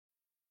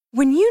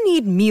When you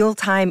need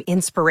mealtime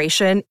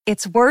inspiration,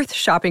 it's worth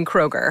shopping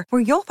Kroger,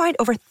 where you'll find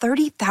over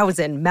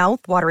 30,000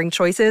 mouth-watering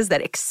choices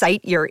that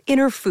excite your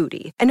inner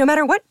foodie. And no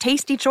matter what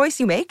tasty choice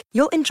you make,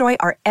 you'll enjoy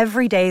our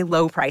everyday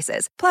low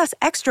prices, plus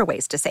extra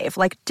ways to save,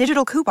 like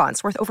digital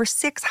coupons worth over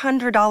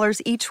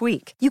 $600 each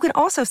week. You can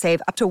also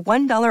save up to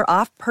 $1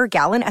 off per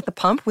gallon at the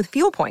pump with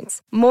fuel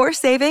points. More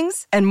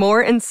savings and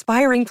more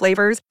inspiring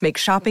flavors make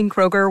shopping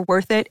Kroger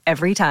worth it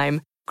every time.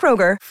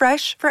 Kroger,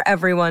 fresh for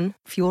everyone.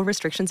 Fuel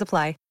restrictions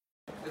apply.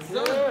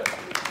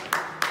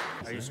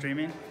 Are you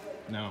streaming?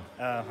 No.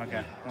 Oh,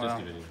 okay. Well,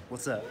 Just a video.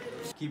 What's up?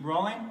 Keep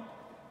rolling.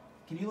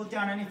 Can you look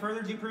down any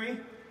further, Dupree?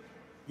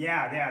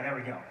 Yeah, there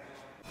we go.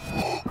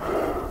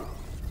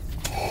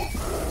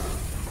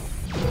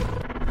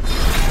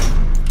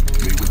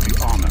 We would be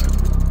honored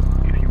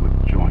if you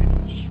would join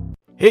us.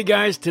 Hey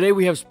guys, today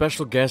we have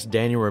special guest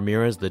Daniel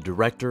Ramirez, the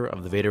director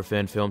of the Vader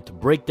fan film, to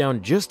break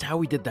down just how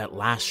he did that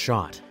last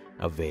shot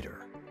of Vader.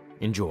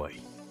 Enjoy.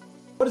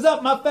 What is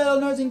up, my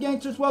fellow nerds and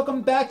gangsters?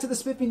 Welcome back to the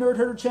Spiffy Nerd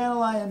Herder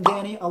channel. I am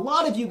Danny. A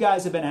lot of you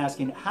guys have been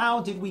asking, how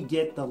did we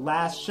get the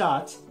last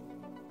shot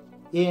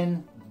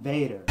in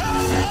Vader?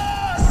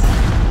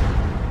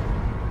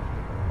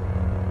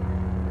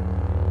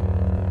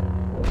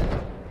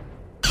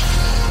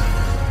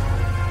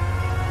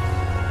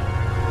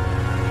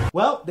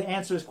 Well, the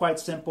answer is quite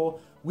simple.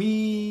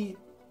 We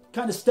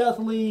kind of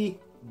stealthily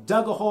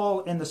dug a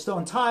hole in the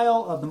stone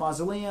tile of the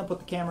mausoleum, put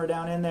the camera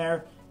down in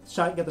there,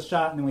 get the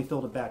shot, and then we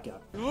filled it back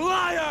up.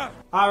 Liar!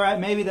 Alright,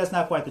 maybe that's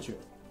not quite the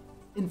truth.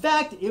 In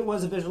fact, it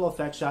was a visual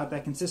effects shot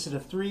that consisted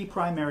of three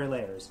primary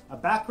layers: a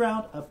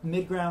background, a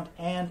midground,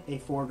 and a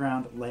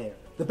foreground layer.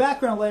 The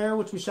background layer,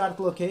 which we shot at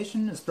the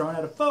location, is thrown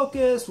out of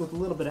focus with a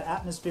little bit of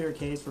atmospheric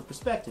haze for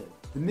perspective.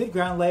 The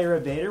midground layer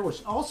of Vader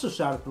was also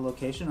shot at the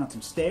location on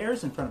some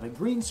stairs in front of a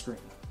green screen.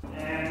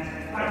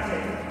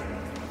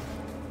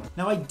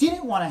 Now, I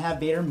didn't want to have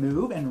Vader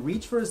move and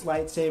reach for his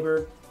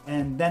lightsaber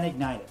and then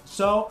ignite it.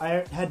 So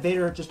I had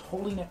Vader just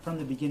holding it from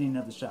the beginning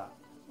of the shot.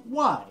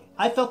 Why?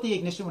 I felt the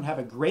ignition would have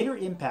a greater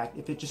impact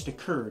if it just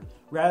occurred,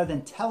 rather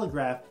than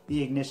telegraph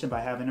the ignition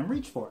by having him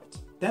reach for it.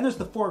 Then there's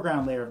the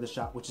foreground layer of the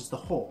shot, which is the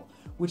hole,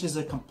 which is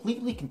a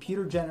completely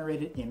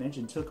computer-generated image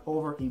and took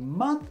over a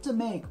month to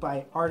make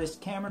by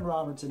artist Cameron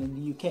Robertson in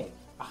the UK,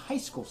 a high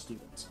school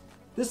student.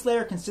 This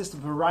layer consists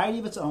of a variety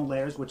of its own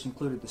layers, which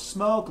included the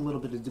smoke, a little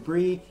bit of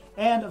debris,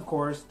 and of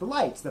course the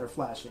lights that are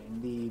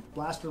flashing, the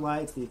blaster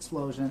lights, the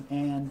explosion,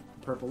 and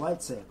the purple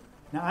lightsaber.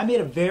 Now, I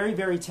made a very,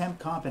 very temp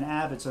comp in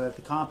Avid so that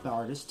the comp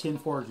artist, Tim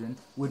Fortune,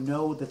 would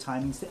know the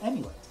timings to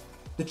emulate.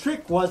 The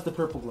trick was the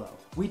purple glow.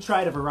 We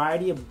tried a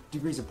variety of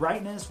degrees of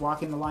brightness,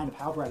 walking the line of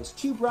how bright is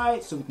too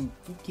bright so we can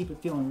keep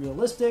it feeling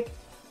realistic.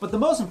 But the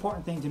most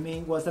important thing to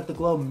me was that the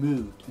glow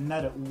moved and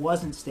that it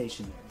wasn't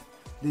stationary.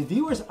 The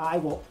viewer's eye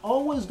will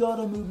always go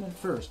to movement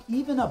first,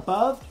 even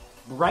above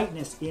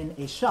brightness in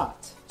a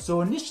shot.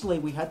 So initially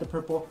we had the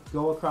purple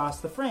go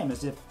across the frame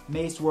as if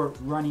Mace were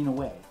running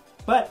away.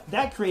 But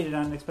that created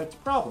an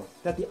unexpected problem,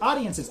 that the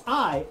audience's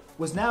eye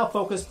was now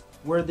focused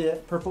where the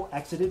purple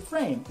exited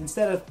frame,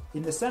 instead of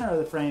in the center of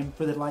the frame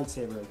for the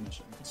lightsaber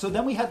ignition. So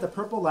then we had the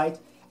purple light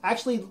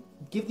actually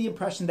give the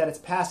impression that it's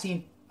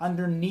passing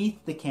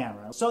underneath the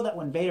camera, so that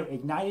when Vader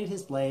ignited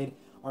his blade,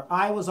 our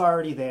eye was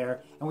already there,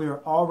 and we were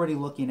already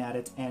looking at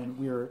it, and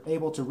we were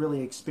able to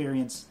really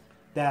experience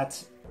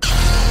that.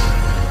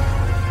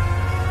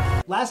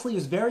 Lastly, it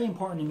was very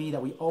important to me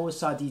that we always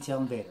saw detail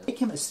in Vader. Make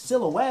him a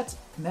silhouette,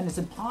 and then it's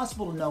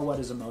impossible to know what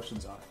his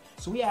emotions are.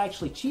 So we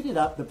actually cheated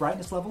up the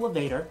brightness level of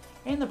Vader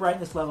and the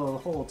brightness level of the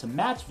hole to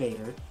match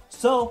Vader,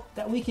 so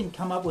that we can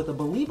come up with a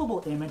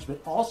believable image,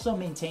 but also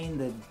maintain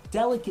the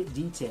delicate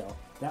detail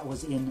that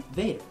was in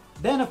Vader.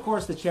 Then, of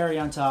course, the cherry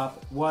on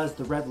top was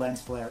the red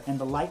lens flare and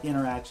the light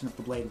interaction of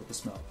the blade with the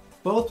smoke.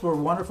 Both were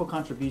wonderful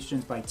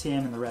contributions by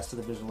Tim and the rest of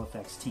the visual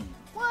effects team.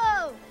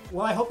 Whoa!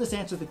 Well, I hope this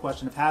answers the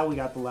question of how we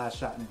got the last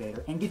shot in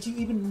Vader and gets you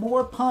even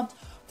more pumped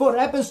for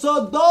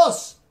episode 2!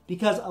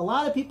 Because a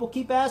lot of people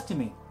keep asking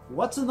me,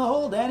 what's in the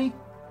hole, Danny?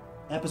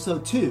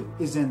 Episode 2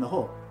 is in the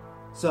hole.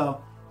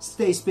 So,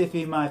 stay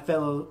spiffy, my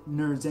fellow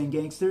nerds and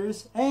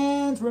gangsters,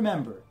 and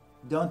remember,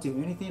 don't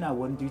do anything I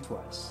wouldn't do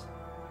twice.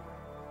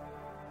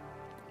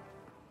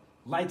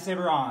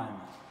 Lightsaber on.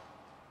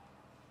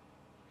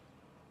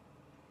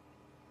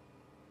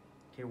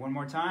 Okay, one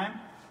more time.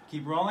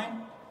 Keep rolling.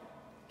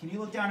 Can you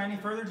look down any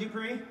further,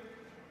 Dupree?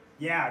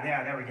 Yeah,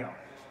 there we go.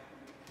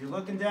 You're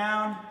looking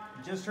down.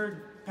 You just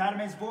heard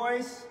Padme's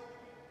voice.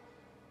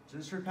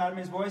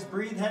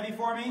 Breathe heavy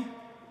for me.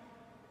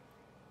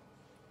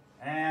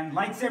 And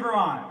lightsaber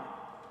on.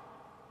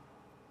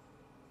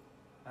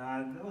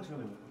 That looks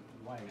really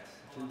white.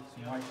 There's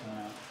some white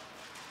coming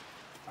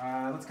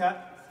out. Let's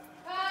cut.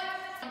 Cut!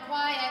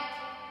 Quiet.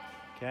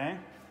 Okay.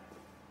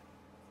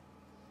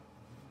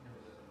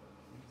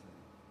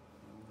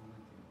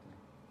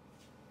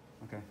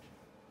 Okay.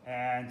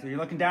 And so you're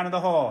looking down at the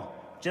hole.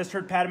 Just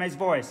heard Padme's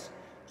voice.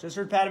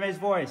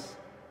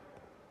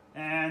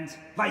 And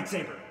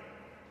lightsaber.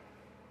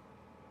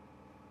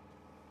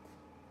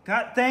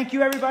 Cut. Thank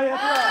you, everybody.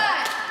 That's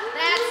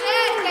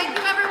it. Thank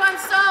you, everyone,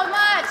 so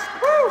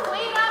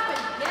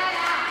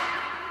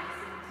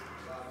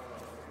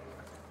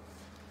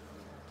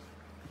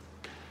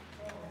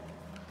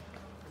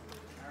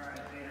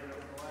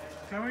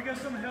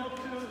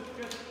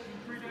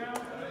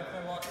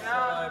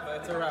Alright, but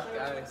it's a wrap,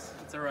 guys.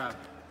 It's a wrap.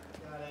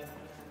 Got it.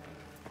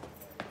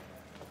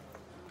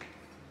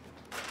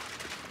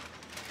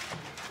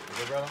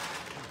 Good, bro?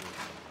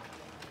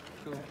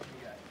 Cool.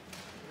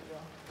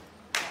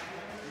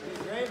 You did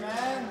great,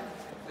 man.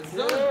 It's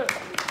done.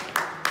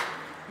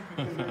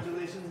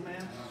 Congratulations,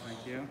 man.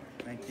 Thank you.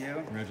 Thank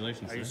you.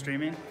 Congratulations. Are you sir.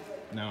 streaming?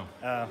 No.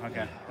 Oh,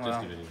 okay.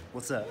 Just a video.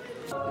 What's up?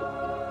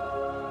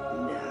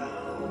 Now,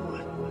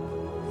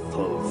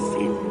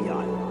 fulfill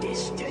your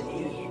destiny.